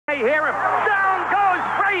Hear him. Down goes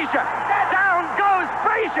Frazier. Down goes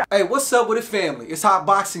Frazier. Hey, what's up with it, family? It's Hot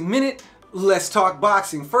Boxing Minute. Let's talk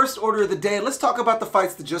boxing. First order of the day, let's talk about the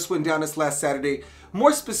fights that just went down this last Saturday.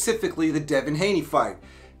 More specifically, the Devin Haney fight.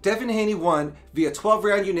 Devin Haney won via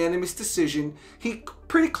 12-round unanimous decision. He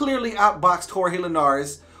pretty clearly outboxed Jorge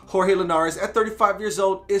Linares. Jorge Linares, at 35 years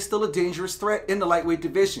old, is still a dangerous threat in the lightweight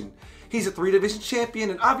division. He's a 3-division champion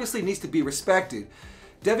and obviously needs to be respected.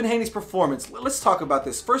 Devin Haney's performance, let's talk about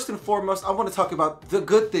this. First and foremost, I want to talk about the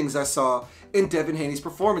good things I saw in Devin Haney's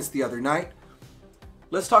performance the other night.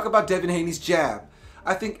 Let's talk about Devin Haney's jab.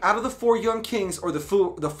 I think out of the 4 young kings, or the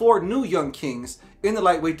 4 new young kings in the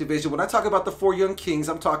lightweight division, when I talk about the 4 young kings,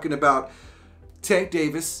 I'm talking about Tank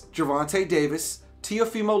Davis, Gervonta Davis,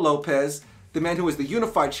 Teofimo Lopez, the man who is the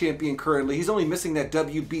unified champion currently. He's only missing that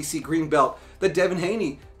WBC green belt that Devin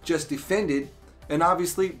Haney just defended, and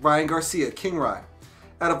obviously Ryan Garcia, King Rye.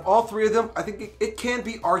 Out of all 3 of them, I think it can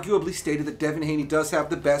be arguably stated that Devin Haney does have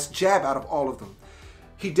the best jab out of all of them.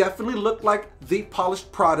 He definitely looked like the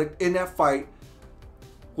polished product in that fight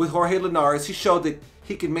with Jorge Linares. He showed that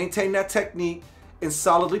he can maintain that technique and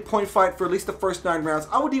solidly point fight for at least the first 9 rounds.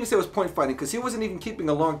 I wouldn't even say it was point fighting because he wasn't even keeping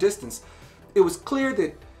a long distance. It was clear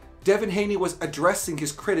that Devin Haney was addressing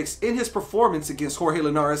his critics in his performance against Jorge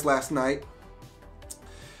Linares last night.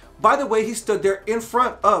 By the way, he stood there in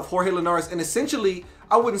front of Jorge Linares and essentially,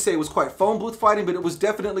 I wouldn't say it was quite phone booth fighting, but it was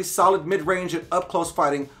definitely solid mid-range and up-close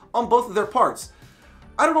fighting on both of their parts.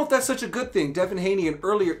 I don't know if that's such a good thing. Devin Haney in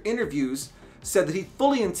earlier interviews said that he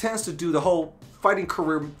fully intends to do the whole fighting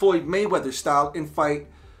career Floyd Mayweather style and fight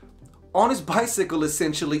on his bicycle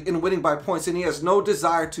essentially and winning by points, and he has no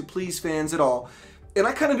desire to please fans at all. And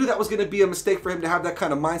I kind of knew that was going to be a mistake for him to have that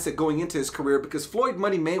kind of mindset going into his career because Floyd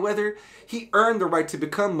Money Mayweather, he earned the right to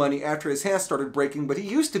become money after his hands started breaking, but he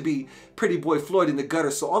used to be Pretty Boy Floyd in the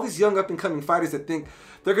gutter. So all these young up-and-coming fighters that think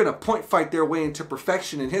they're going to point fight their way into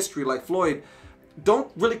perfection in history like Floyd don't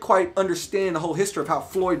really quite understand the whole history of how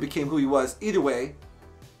Floyd became who he was. Either way,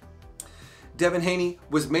 Devin Haney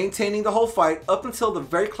was maintaining the whole fight up until the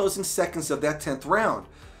very closing seconds of that 10th round.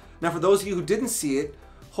 Now, for those of you who didn't see it,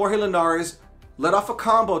 Jorge Linares let off a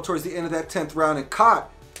combo towards the end of that 10th round and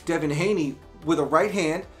caught Devin Haney with a right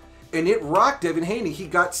hand, and it rocked Devin Haney. He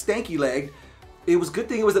got stanky-legged. It was a good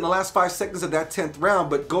thing it was in the last 5 seconds of that 10th round,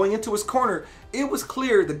 but going into his corner, it was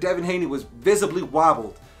clear that Devin Haney was visibly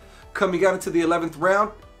wobbled. Coming out into the 11th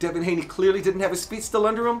round, Devin Haney clearly didn't have his feet still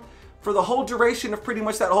under him. For the whole duration of pretty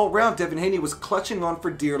much that whole round, Devin Haney was clutching on for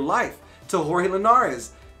dear life to Jorge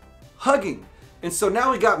Linares, hugging. And so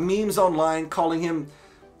now we got memes online calling him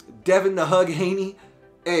Devin the Hug Haney.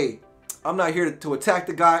 Hey, I'm not here to attack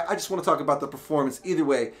the guy. I just want to talk about the performance. Either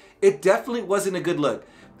way, it definitely wasn't a good look.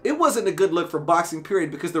 It wasn't a good look for boxing, period,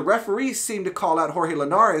 because the referees seemed to call out Jorge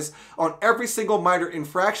Linares on every single minor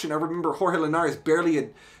infraction. I remember Jorge Linares barely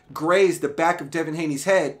had grazed the back of Devin Haney's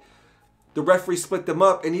head. The referee split them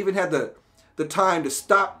up and even had the time to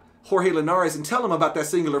stop Jorge Linares and tell him about that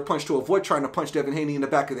singular punch to avoid trying to punch Devin Haney in the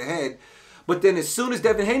back of the head. But then as soon as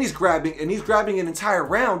Devin Haney's grabbing, and he's grabbing an entire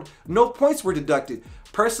round, no points were deducted.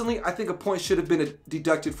 Personally, I think a point should have been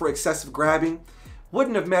deducted for excessive grabbing.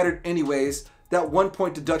 Wouldn't have mattered anyways. That 1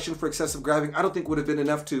 point deduction for excessive grabbing, I don't think would have been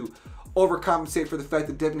enough to overcompensate for the fact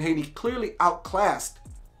that Devin Haney clearly outclassed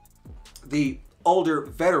the older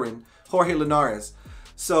veteran, Jorge Linares.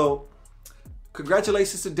 So,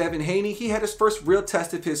 congratulations to Devin Haney. He had his first real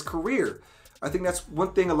test of his career. I think that's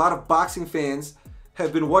one thing a lot of boxing fans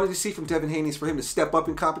have been wanting to see from Devin Haney is for him to step up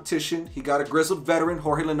in competition. He got a grizzled veteran,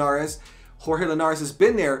 Jorge Linares. Jorge Linares has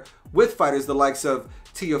been there with fighters the likes of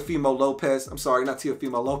Teofimo Lopez. I'm sorry, not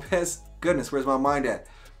Teofimo Lopez. Goodness, where's my mind at?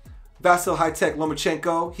 Vasil High-Tech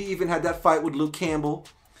Lomachenko. He even had that fight with Luke Campbell.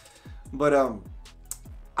 But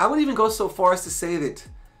I would even go so far as to say that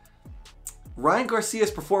Ryan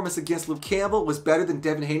Garcia's performance against Luke Campbell was better than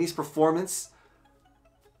Devin Haney's performance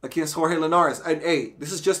against Jorge Linares. And hey,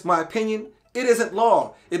 this is just my opinion. It isn't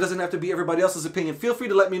law. It doesn't have to be everybody else's opinion. Feel free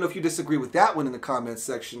to let me know if you disagree with that one in the comments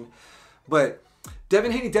section. But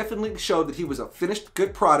Devin Haney definitely showed that he was a finished,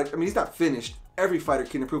 good product. I mean, he's not finished. Every fighter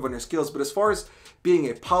can improve on their skills. But as far as being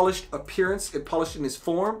a polished appearance and polished in his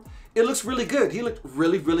form, it looks really good. He looked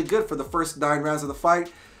really, really good for the first 9 rounds of the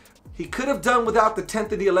fight. He could have done without the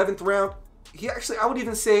 10th and the 11th round. He actually, I would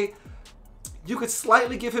even say, you could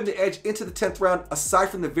slightly give him the edge into the 10th round aside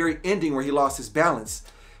from the very ending where he lost his balance.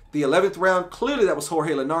 The 11th round, clearly that was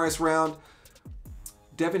Jorge Linares' round.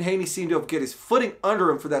 Devin Haney seemed to get his footing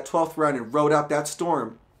under him for that 12th round and rode out that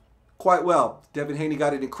storm quite well. Devin Haney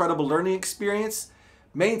got an incredible learning experience,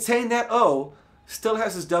 maintained that O, still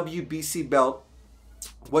has his WBC belt.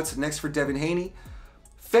 What's next for Devin Haney?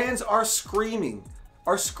 Fans are screaming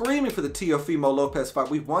are screaming for the Teofimo Lopez fight.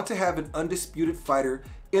 We want to have an undisputed fighter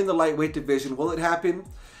in the lightweight division. Will it happen?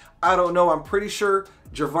 I don't know. I'm pretty sure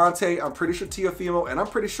Gervonta, I'm pretty sure Teofimo, and I'm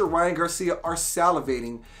pretty sure Ryan Garcia are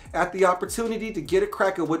salivating at the opportunity to get a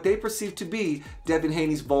crack at what they perceive to be Devin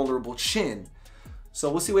Haney's vulnerable chin. So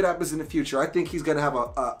we'll see what happens in the future. I think he's going to have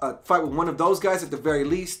a fight with one of those guys at the very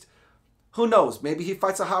least. Who knows? Maybe he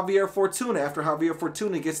fights a Javier Fortuna after Javier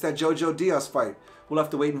Fortuna gets that Jojo Diaz fight. We'll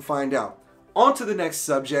have to wait and find out. On to the next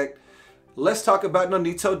subject. Let's talk about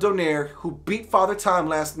Nonito Donaire, who beat Father Time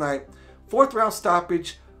last night. 4th round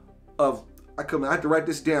stoppage of, I had to write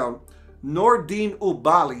this down, Nordine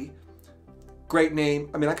Ubali. Great name.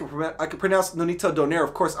 I mean, I can pronounce Nonito Donaire.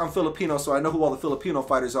 Of course, I'm Filipino, so I know who all the Filipino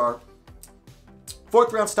fighters are.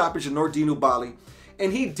 4th round stoppage of Nordine Ubali.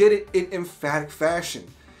 And he did it in emphatic fashion.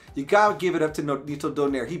 You gotta give it up to Nonito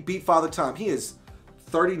Donaire. He beat Father Time. He is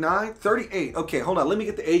 39, 38. Okay, hold on. Let me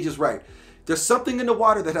get the ages right. There's something in the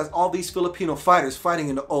water that has all these Filipino fighters fighting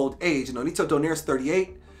in the old age. Nonito Donaire is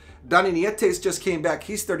 38. Donnie Nietes just came back.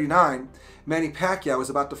 He's 39. Manny Pacquiao is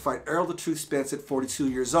about to fight Errol the Truth Spence at 42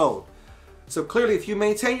 years old. So clearly, if you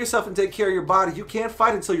maintain yourself and take care of your body, you can't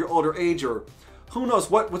fight until your older age, or who knows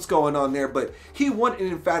what's going on there. But he won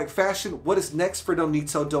in emphatic fashion. What is next for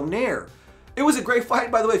Nonito Donaire? It was a great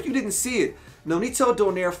fight, by the way. If you didn't see it, Nonito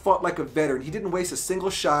Donaire fought like a veteran. He didn't waste a single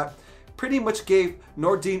shot. Pretty much gave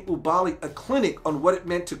Nordine Ubali a clinic on what it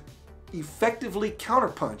meant to effectively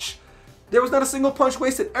counterpunch. There was not a single punch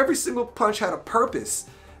wasted. Every single punch had a purpose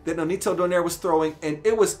that Nonito Donaire was throwing, and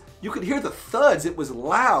it was, you could hear the thuds. It was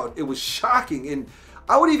loud. It was shocking. And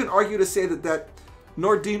I would even argue to say that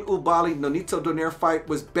Nordine Ubali Nonito Donaire fight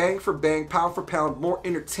was bang for bang, pound for pound, more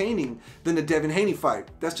entertaining than the Devin Haney fight.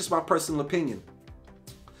 That's just my personal opinion.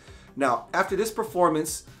 Now, after this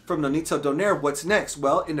performance from Nonito Donaire, what's next?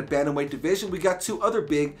 Well, in the bantamweight division, we got 2 other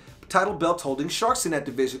big title belt holding sharks in that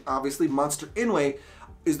division. Obviously, Monster Inoue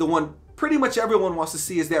is the one pretty much everyone wants to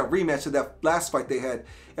see, is that rematch of that last fight they had.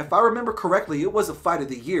 If I remember correctly, it was a fight of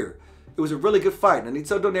the year. It was a really good fight.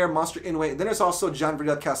 Nonito Donaire, Monster Inoue, and then there's also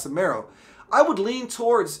Jonriel Casimero. I would lean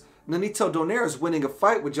towards Nonito Donaire's winning a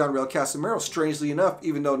fight with Jonriel Casimero, strangely enough,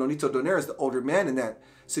 even though Nonito Donaire is the older man in that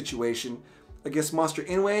situation. Against Monster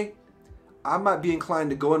Inoue, I might be inclined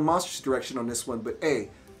to go in Monster's direction on this one, but hey,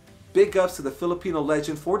 big ups to the Filipino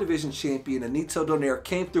legend, 4-division champion, Nonito Donaire,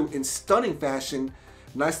 came through in stunning fashion.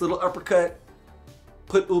 Nice little uppercut,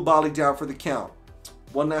 put Ubali down for the count.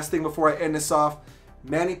 One last thing before I end this off.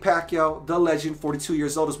 Manny Pacquiao, the legend, 42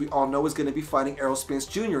 years old, as we all know, is going to be fighting Errol Spence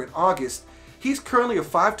Jr. in August. He's currently a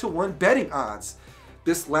 5-to-1 betting odds.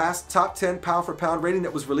 This last top 10 pound for pound rating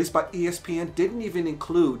that was released by ESPN didn't even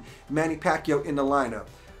include Manny Pacquiao in the lineup.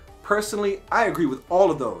 Personally, I agree with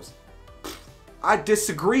all of those. I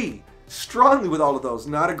disagree strongly with all of those.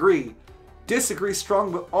 Not agree. Disagree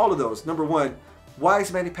strongly with all of those. Number one, why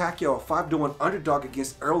is Manny Pacquiao a 5-to-1 underdog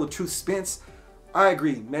against Errol the Truth Spence? I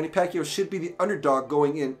agree. Manny Pacquiao should be the underdog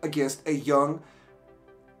going in against a young,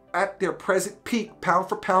 at their present peak, pound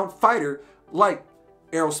for pound fighter like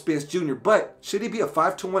Errol Spence Jr. But should he be a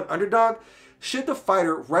 5-to-1 underdog? Should the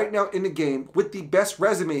fighter right now in the game with the best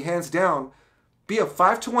resume, hands down, be a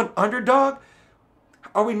 5-to-1 underdog?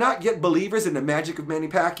 Are we not yet believers in the magic of Manny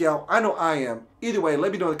Pacquiao? I know I am. Either way,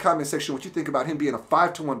 let me know in the comment section what you think about him being a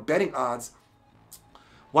 5-to-1 betting odds.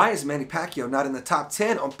 Why is Manny Pacquiao not in the top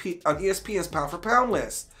 10 on ESPN's pound for pound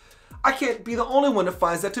list? I can't be the only one that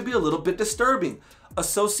finds that to be a little bit disturbing.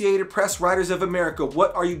 Associated Press Writers of America,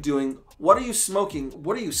 what are you doing? What are you smoking?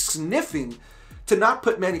 What are you sniffing to not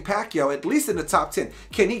put Manny Pacquiao at least in the top 10?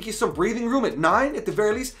 Can he get some breathing room at 9 at the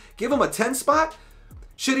very least? Give him a 10 spot?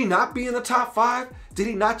 Should he not be in the top 5? Did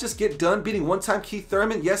he not just get done beating one-time Keith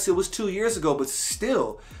Thurman? Yes, it was 2 years ago, but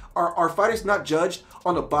still, are fighters not judged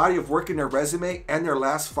on the body of work in their resume and their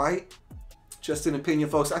last fight? Just an opinion,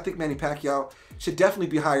 folks. I think Manny Pacquiao should definitely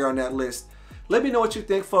be higher on that list. Let me know what you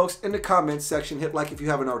think, folks, in the comments section. Hit like if you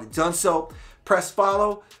haven't already done so. Press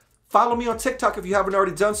follow. Follow me on TikTok if you haven't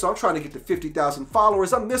already done so. I'm trying to get to 50,000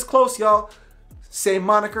 followers. I'm this close, y'all. Same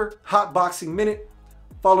moniker, Hot Boxing Minute.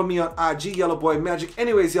 Follow me on IG, Yellow Boy Magic.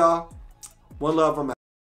 Anyways, y'all, one love, I'm out.